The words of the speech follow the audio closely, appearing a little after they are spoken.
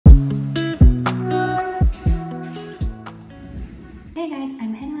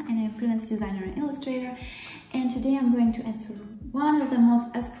designer and illustrator, and today I'm going to answer one of the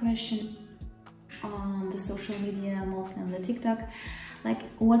most asked questions on the social media, mostly on the TikTok, like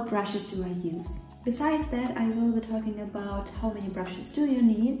what brushes do I use? Besides that, I will be talking about how many brushes do you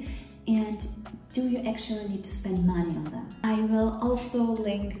need and do you actually need to spend money on them. I will also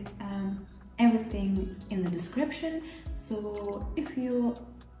link everything in the description, so if you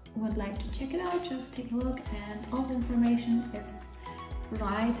would like to check it out, just take a look, and all the information is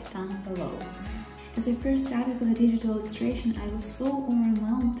right down below. As I first started with digital illustration, I was so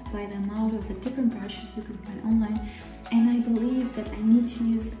overwhelmed by the amount of the different brushes you can find online, and I believe that I need to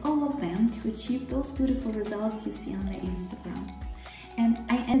use all of them to achieve those beautiful results you see on the Instagram. And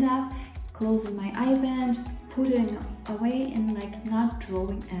I end up closing my eyeband, putting away, and like not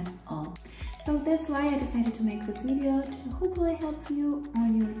drawing at all. So that's why I decided to make this video, to hopefully help you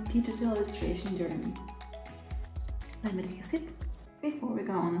on your digital illustration journey. Let me take a sip before we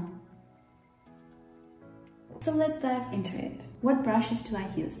go on. So let's dive into it. What brushes do I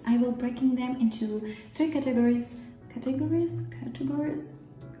use? I will breaking them into three categories. Categories?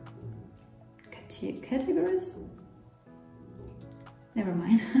 Never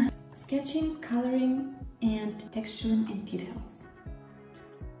mind. Sketching, coloring, and texturing and details.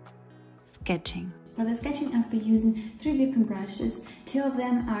 Sketching. For the sketching, I've been using three different brushes. Two of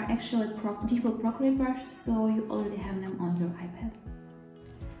them are actually default Procreate brushes, so you already have them on your iPad.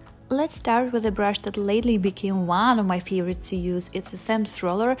 Let's start with a brush that lately became one of my favorites to use. It's a Sam's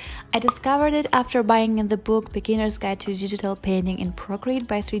roller. I discovered it after buying in the book Beginner's Guide to Digital Painting in Procreate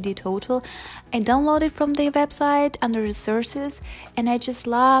by 3D Total. I downloaded from their website under resources, and I just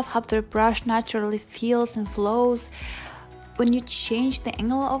love how the brush naturally feels and flows. When you change the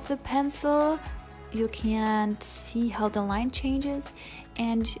angle of the pencil, you can see how the line changes,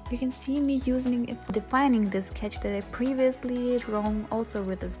 and you can see me using it for defining the sketch that I previously drawn also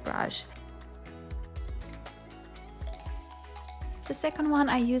with this brush. The second one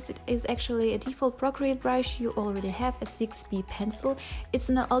I use is actually a default Procreate brush. You already have a 6B pencil. It's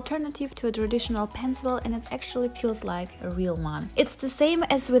an alternative to a traditional pencil, and it actually feels like a real one. It's the same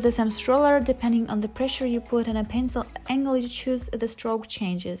as with the Sam's roller. Depending on the pressure you put on a pencil angle you choose, the stroke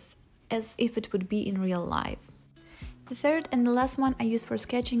changes, as if it would be in real life. The third and the last one I use for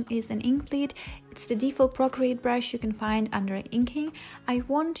sketching is an ink bleed. It's the default Procreate brush you can find under inking. I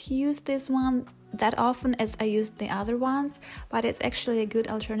won't use this one that often as I used the other ones, but it's actually a good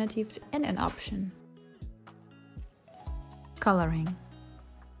alternative and an option. Coloring.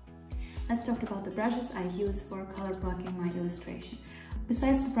 Let's talk about the brushes I use for color blocking my illustration.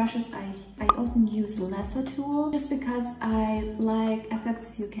 Besides the brushes, I often use the lasso tool just because I like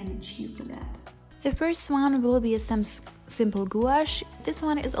effects you can achieve with that. The first one will be a simple gouache. This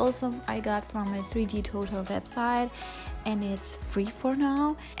one is also I got from a 3D Total website, and it's free for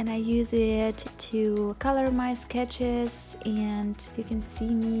now, and I use it to color my sketches, and you can see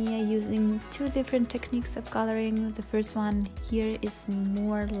me using two different techniques of coloring. The first one here is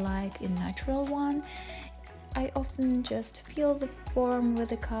more like a natural one. I often just feel the form with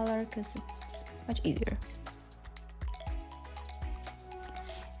the color because it's much easier.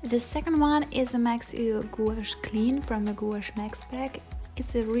 The second one is a Max Gouache Clean from the Gouache Max pack.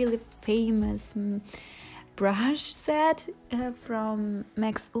 It's a really famous brush set from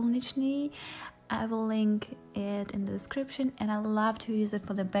Max Ulniczny. I will link it in the description, and I love to use it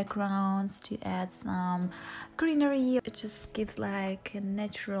for the backgrounds to add some greenery. It just gives like a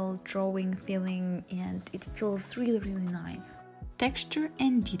natural drawing feeling, and it feels really nice. Texture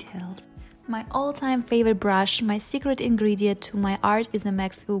and details. My all-time favorite brush, my secret ingredient to my art, is a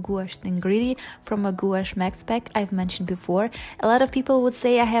Max Gouache Ingredient from a Gouache Max pack I've mentioned before. A lot of people would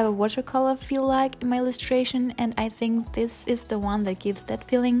say I have a watercolor feel like in my illustration, and I think this is the one that gives that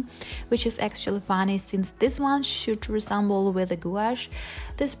feeling, which is actually funny since this one should resemble with a gouache.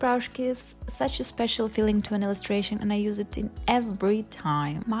 This brush gives such a special feeling to an illustration, and I use it in every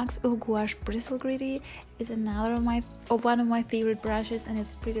time. Max Gouache Bristle Gritty is another one of my favorite brushes, and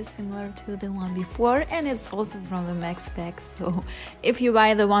it's pretty similar to the one before, and it's also from the Max pack, so if you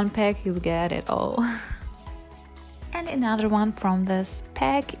buy the one pack you'll get it all. And another one from this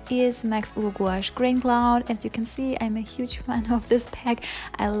pack is Max Gouache Grain Cloud. As you can see, I'm a huge fan of this pack.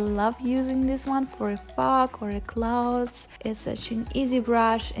 I love using this one for a fog or a clouds. It's such an easy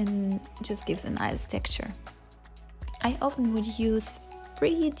brush and just gives a nice texture. I often would use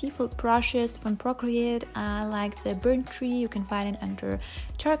free default brushes from Procreate. I like the Burnt Tree. You can find it under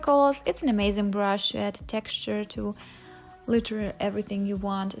charcoals. It's an amazing brush to add texture to literally everything you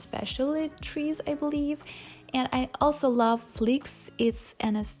want, especially trees, I believe. And I also love Flicks. It's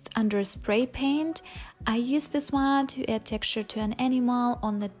under spray paint. I use this one to add texture to an animal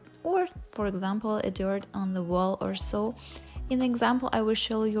on the or for example a dirt on the wall or so. In the example I will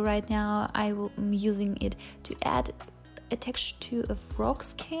show you right now, I'm using it to add a texture to a frog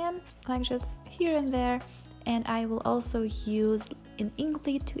skin, like just here and there, and I will also use an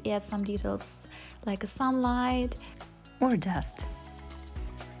inklet to add some details like a sunlight or dust.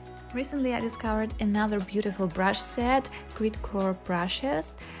 Recently I discovered another beautiful brush set, grid core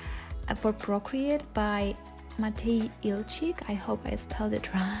brushes for Procreate by Matej Ilchik, I hope I spelled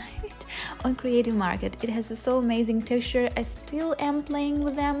it right, on Creative Market. It has a so amazing texture. I still am playing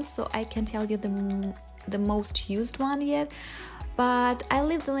with them, so I can't tell you the most used one yet, but I'll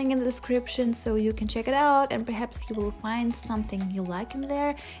leave the link in the description so you can check it out and perhaps you will find something you like in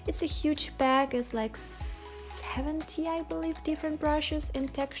there. It's a huge bag, it's like 70, I believe, different brushes in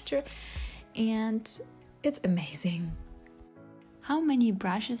texture, and it's amazing. How many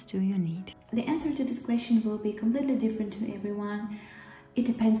brushes do you need? The answer to this question will be completely different to everyone. It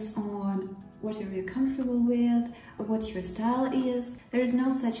depends on what are you comfortable with, or what your style is. There is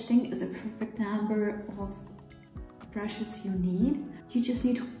no such thing as a perfect number of brushes you need. You just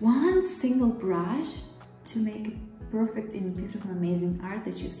need one single brush to make perfect and beautiful, amazing art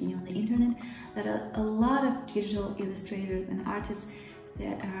that you see on the internet. There are a lot of digital illustrators and artists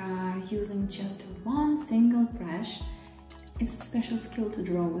that are using just one single brush. It's a special skill to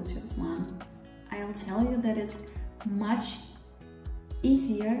draw with just one. I'll tell you that it's much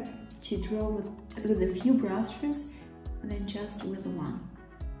easier to draw with a few brushes than just with one.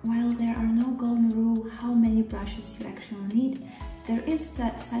 While there are no golden rule how many brushes you actually need, there is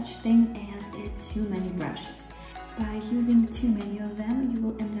such thing as too many brushes. By using too many of them, you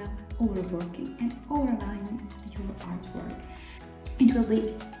will end up overworking and overvaluing your artwork. It will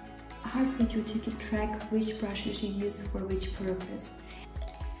be hard for you to keep track which brushes you use for which purpose.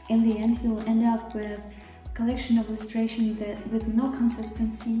 In the end, you will end up with a collection of illustrations with no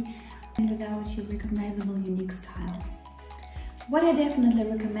consistency and without your recognizable unique style. What I definitely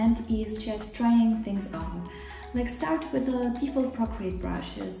recommend is just trying things out. Like, start with the default Procreate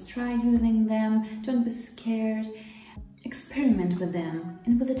brushes, try using them, don't be scared, experiment with them,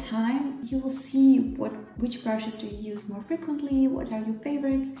 and with the time you will see which brushes do you use more frequently, what are your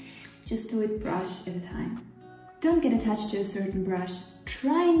favorites. Just do it brush at a time. Don't get attached to a certain brush,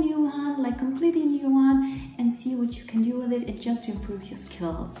 try a new one, like completely new one, and see what you can do with it, and just to improve your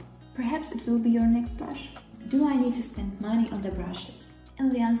skills. Perhaps it will be your next brush. Do I need to spend money on the brushes?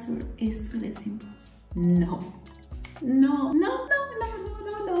 And the answer is really simple. No. No, no, no, no, no,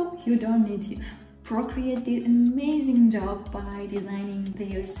 no, no. You don't need to. Procreate did an amazing job by designing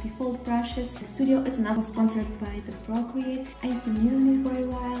their default brushes. The studio is now sponsored by the Procreate. I've been using it for a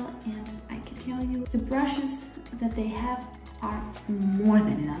while, and I can tell you the brushes that they have are more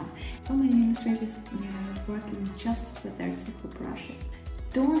than enough. So many illustrators are working just with their default brushes.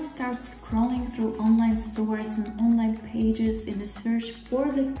 Don't start scrolling through online stores and online pages in the search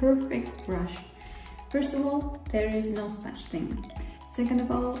for the perfect brush. First of all, there is no such thing. Second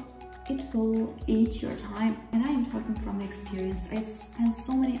of all, it will eat your time, and I am talking from experience. I spent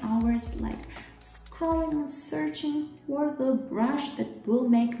so many hours like scrolling and searching for the brush that will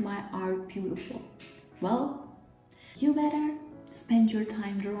make my art beautiful. Well, you better spend your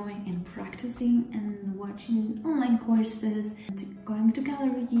time drawing and practicing and watching online courses and going to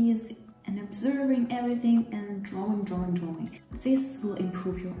galleries and observing everything and drawing. This will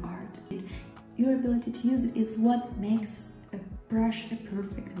improve your art. Your ability to use it is what makes a brush a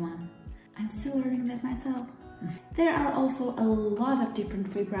perfect one. I'm still learning that myself. There are also a lot of different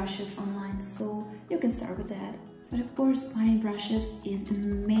free brushes online, so you can start with that. But of course, buying brushes is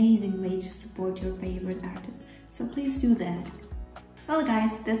an amazing way to support your favorite artists, so please do that. Well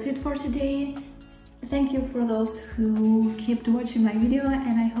guys, that's it for today. Thank you for those who kept watching my video,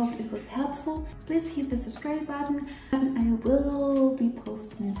 and I hope it was helpful. Please hit the subscribe button, and I will be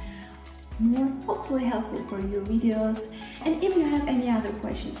posting more hopefully helpful for you videos. And if you have any other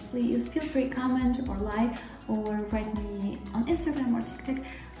questions, please feel free to comment or like or write me on Instagram or TikTok.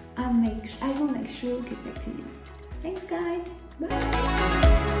 I will make sure to get back to you. Thanks guys, bye!